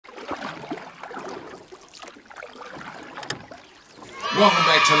Welcome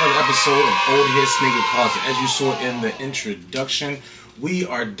back to another episode of Ole-Head Sneaker Closet. As you saw in the introduction, we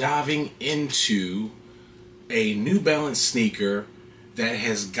are diving into a New Balance sneaker that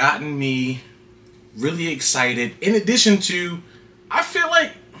has gotten me really excited. In addition to, I feel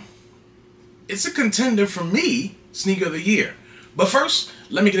like it's a contender for me, Sneaker of the Year. But first,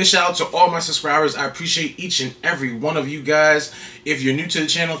 let me get a shout out to all my subscribers. I appreciate each and every one of you guys. If you're new to the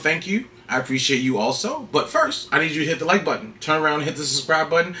channel, thank you. I appreciate you also. But first, I need you to hit the like button. Turn around and hit the subscribe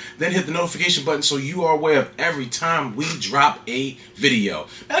button. Then hit the notification button so you are aware of every time we drop a video.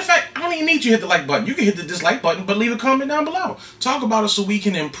 Matter of fact, I don't even need you to hit the like button. You can hit the dislike button, but leave a comment down below. Talk about it so we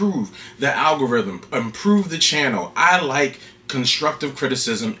can improve the algorithm, improve the channel. I like constructive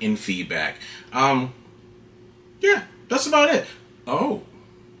criticism and feedback. Yeah, that's about it. Oh.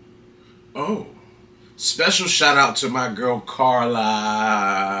 Special shout out to my girl Carla,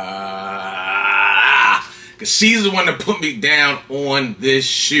 because she's the one that put me down on this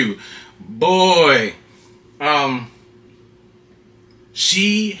shoe. Boy,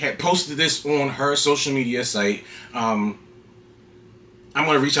 she had posted this on her social media site. I'm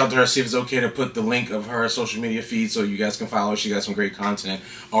going to reach out to her, see if it's okay to put the link of her social media feed so you guys can follow her. She got some great content,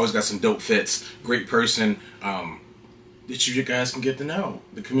 always got some dope fits, great person. That you guys can get to know.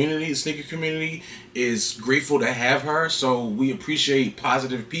 The community, the sneaker community, is grateful to have her, so we appreciate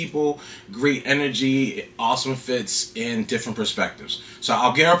positive people, great energy, awesome fits, and different perspectives. So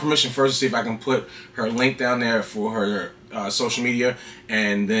I'll get her permission first to see if I can put her link down there for her social media,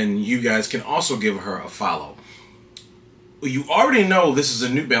 and then you guys can also give her a follow. You already know this is a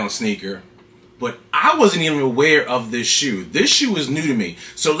New Balance sneaker, but I wasn't even aware of this shoe. This shoe is new to me.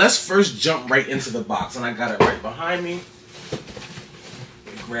 So let's first jump right into the box, and I got it right behind me.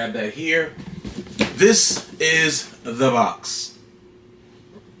 Grab that here. This is the box.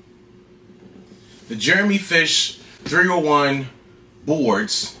 The Jermey Fish 301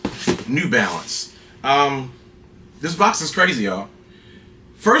 boards, New Balance. This box is crazy, y'all.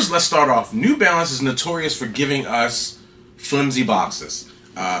 First, let's start off. New Balance is notorious for giving us flimsy boxes.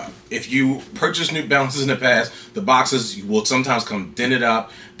 If you purchase New Balances in the past, the boxes will sometimes come dented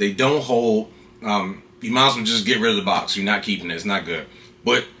up. They don't hold. You might as well just get rid of the box. You're not keeping it. It's not good.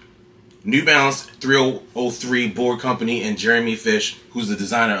 But New Balance 303 board company and Jermey Fish, who's the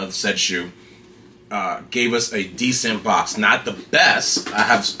designer of said shoe, gave us a decent box. Not the best. I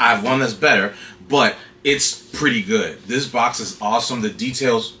have one that's better, but it's pretty good. This box is awesome. The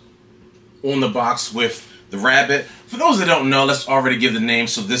details on the box with the rabbit. For those that don't know, let's already give the name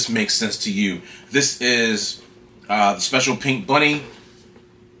so this makes sense to you. This is the special pink bunny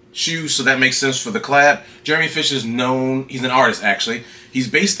shoe, so that makes sense for the collab. Jermey Fish is known, he's an artist actually. He's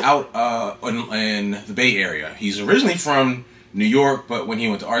based out in the Bay Area. He's originally from New York, but when he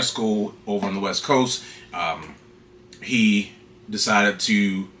went to art school over on the West Coast, he decided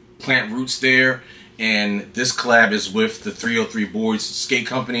to plant roots there, and this collab is with the 303 Boards skate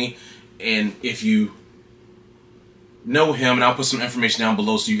company. And if you know him, and I'll put some information down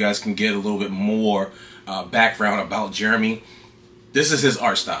below so you guys can get a little bit more background about Jermey. This is his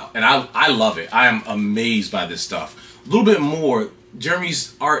art style, and I love it. I am amazed by this stuff. A little bit more,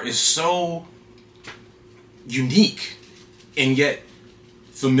 Jermey's art is so unique and yet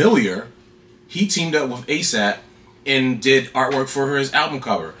familiar. He teamed up with ASAP and did artwork for his album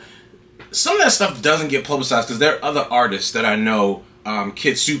cover. Some of that stuff doesn't get publicized because there are other artists that I know.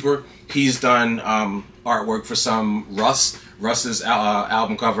 Kid Super, he's done artwork for some Russ's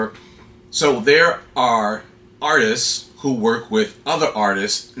album cover. So there are artists who work with other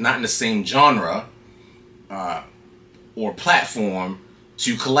artists, not in the same genre or platform,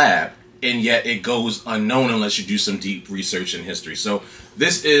 to collab, and yet it goes unknown unless you do some deep research in history. So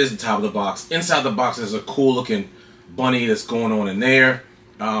this is the top of the box. Inside the box is a cool looking bunny that's going on in there.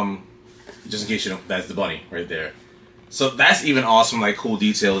 Just in case you don't, that's the bunny right there. So that's even awesome, like cool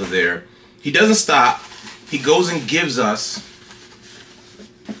details there. He doesn't stop. He goes and gives us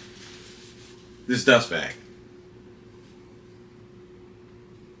this dust bag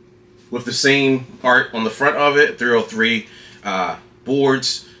with the same art on the front of it. 303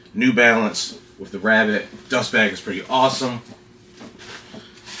 boards, New Balance with the rabbit. Dust bag is pretty awesome.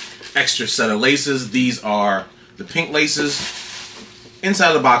 Extra set of laces. These are the pink laces.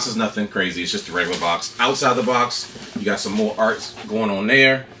 Inside the box is nothing crazy. It's just a regular box. Outside the box, you got some more art going on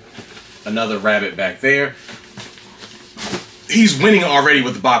there. Another rabbit back there. He's winning already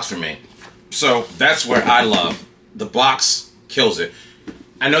with the box for me. So that's where I love. The box kills it.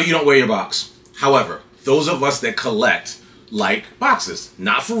 I know you don't wear your box. However, those of us that collect like boxes.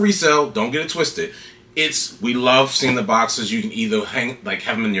 Not for resale. Don't get it twisted. We love seeing the boxes. You can either have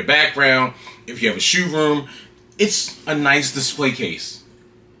them in your background. If you have a shoe room, it's a nice display case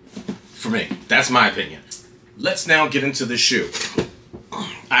for me. That's my opinion. Let's now get into the shoe.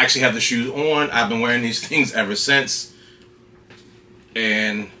 I actually have the shoes on. I've been wearing these things ever since.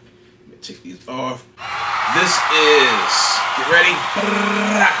 And let me take these off. This is, get ready,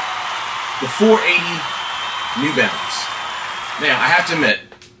 the 480 New Balance. Now, I have to admit,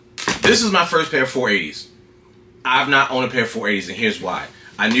 this is my first pair of 480s. I've not owned a pair of 480s, and here's why.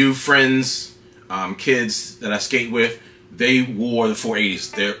 I knew friends, kids that I skate with, they wore the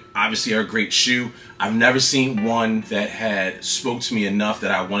 480s. They're obviously a great shoe. I've never seen one that had spoke to me enough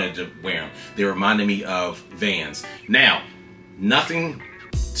that I wanted to wear them. They reminded me of Vans. Now, nothing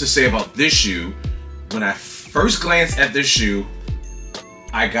to say about this shoe. When I first glanced at this shoe,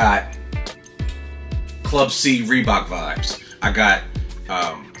 I got Club C Reebok vibes. I got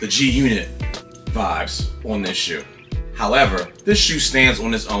the G-Unit vibes on this shoe. However, this shoe stands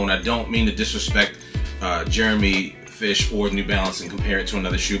on its own. I don't mean to disrespect Jermey Fish or New Balance and compare it to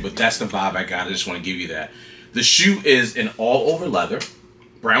another shoe, but that's the vibe I got. I just want to give you that. The shoe is an all-over leather,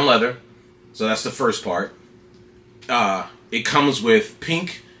 brown leather, so that's the first part. It comes with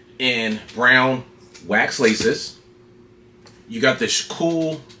pink and brown wax laces. You got this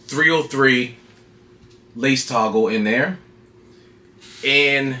cool 303 lace toggle in there.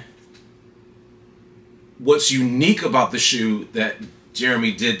 And what's unique about the shoe that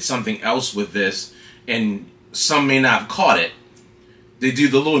Jermey did something else with this, and some may not have caught it. They do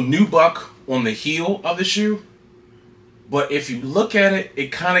the little nubuck on the heel of the shoe, but if you look at it,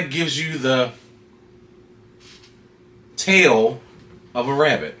 it kind of gives you the tail of a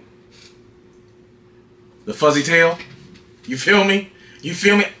rabbit. The fuzzy tail. You feel me? You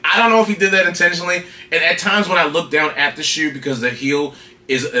feel me? I don't know if he did that intentionally. And at times when I look down at the shoe, because the heel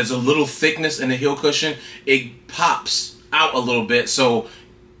is a little thickness in the heel cushion, it pops out a little bit. So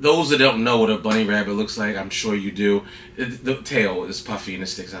those that don't know what a bunny rabbit looks like, I'm sure you do. The tail is puffy and it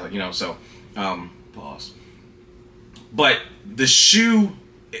sticks out, you know, so pause. But the shoe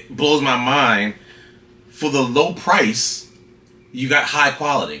blows my mind. For the low price, you got high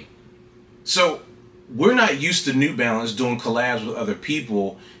quality. So we're not used to New Balance doing collabs with other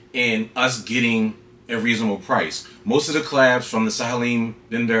people and us getting a reasonable price. Most of the collabs from the Salim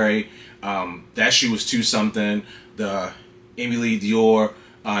Binberry, that shoe was $2 something. The Emily Dior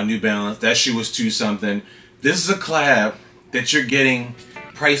New Balance, that shoe was $2 something. This is a collab that you're getting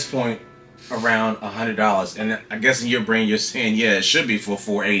price point around $100. And I guess in your brain you're saying, yeah, it should be for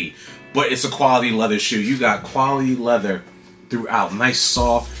 $480. But it's a quality leather shoe. You got quality leather throughout. Nice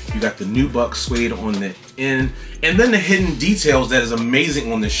soft. You got the nubuck suede on the end. And then the hidden details that is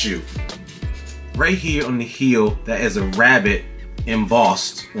amazing on the shoe. Right here on the heel, that is a rabbit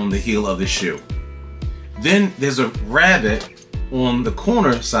embossed on the heel of the shoe. Then there's a rabbit on the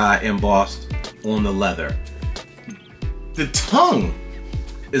corner side embossed on the leather. The tongue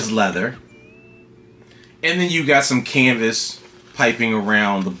is leather. And then you got some canvas piping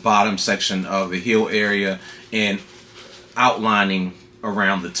around the bottom section of the heel area and outlining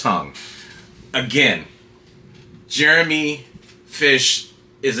around the tongue. Again, Jermey Fish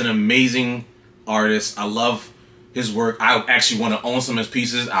is an amazing artist. I love his work. I actually want to own some of his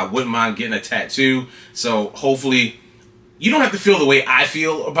pieces. I wouldn't mind getting a tattoo. So hopefully, you don't have to feel the way I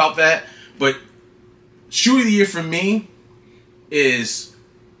feel about that. But shoe of the year for me is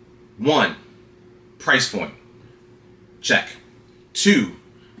 1, price point. Check. 2,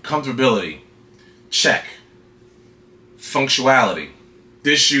 comfortability. Check. Functionality.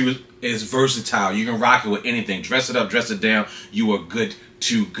 This shoe is versatile. You can rock it with anything. Dress it up, dress it down. You are good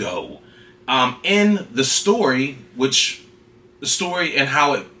to go. In the story, and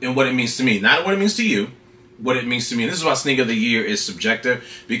how it and what it means to me, not what it means to you, what it means to me. And this is why sneaker of the year is subjective,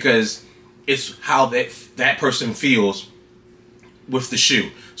 because it's how that person feels with the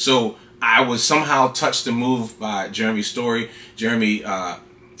shoe. So I was somehow touched and moved by Jermey's story. Jermey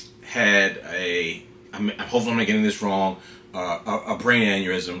had hopefully I'm not getting this wrong, a brain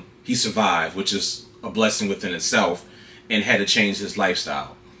aneurysm. He survived, which is a blessing within itself, and had to change his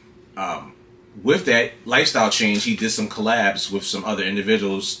lifestyle. With that lifestyle change, he did some collabs with some other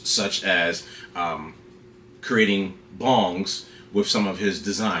individuals, such as creating bongs with some of his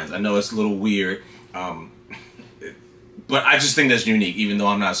designs. I know it's a little weird, but I just think that's unique. Even though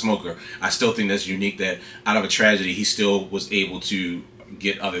I'm not a smoker, I still think that's unique that out of a tragedy, he still was able to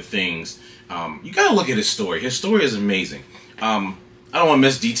get other things. You gotta look at his story. His story is amazing. I don't want to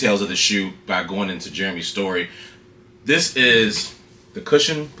miss details of the shoe by going into Jermey's story. This is the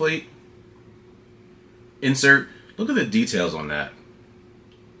cushion plate insert. Look at the details on that.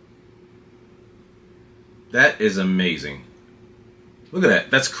 That is amazing. Look at that.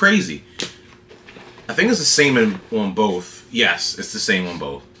 That's crazy. I think it's the same on both. Yes, it's the same on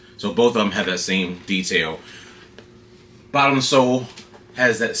both. So both of them have that same detail. Bottom sole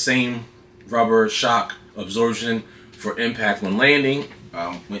has that same rubber shock absorption for impact when landing,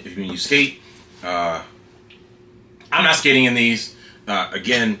 when you skate. I'm not skating in these.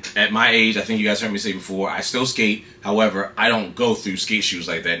 Again, at my age, I think you guys heard me say before, I still skate. However, I don't go through skate shoes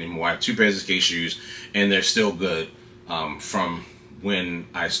like that anymore. I have 2 pairs of skate shoes, and they're still good from when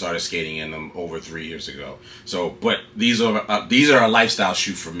I started skating in them over 3 years ago. So, but these are a lifestyle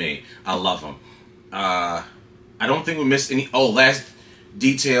shoe for me. I love them. I don't think we missed any. Oh, last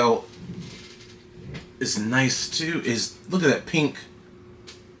detail is nice too. Is look at that pink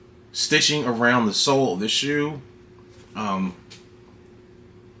stitching around the sole of the shoe. I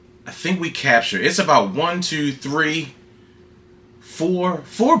think we captured. It's about 1, 2, 3,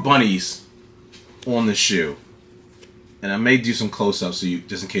 4 bunnies on the shoe. And I may do some close-ups so you,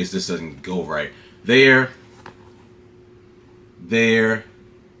 just in case this doesn't go right. There.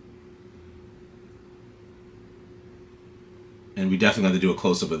 And we definitely have to do a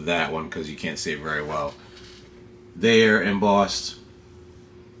close-up of that one because you can't see it very well. There, embossed.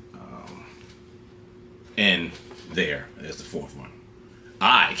 And there. There's the 4th one.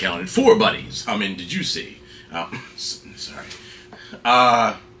 I counted 4 bunnies. How many did you see? Sorry.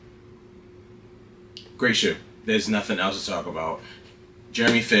 Great shoe. There's nothing else to talk about.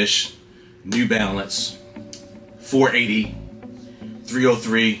 Jermey Fish, New Balance, 480,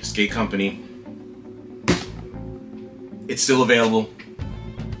 303, Skate Company. It's still available.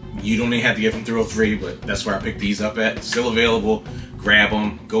 You don't even have to get from 303, but that's where I picked these up at. Still available. Grab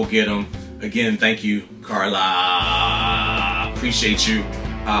them. Go get them. Again, thank you, Carla. Appreciate you.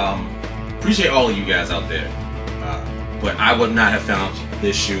 Appreciate all of you guys out there. But I would not have found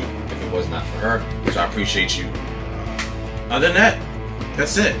this shoe if it was not for her. So I appreciate you. Other than that,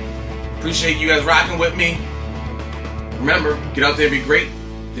 that's it. Appreciate you guys rocking with me. Remember, get out there, be great.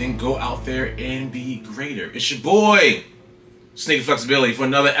 Then go out there and be greater. It's your boy, Sneaker Flexibility, for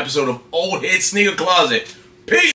another episode of Ole-Head Sneaker Closet. Peace!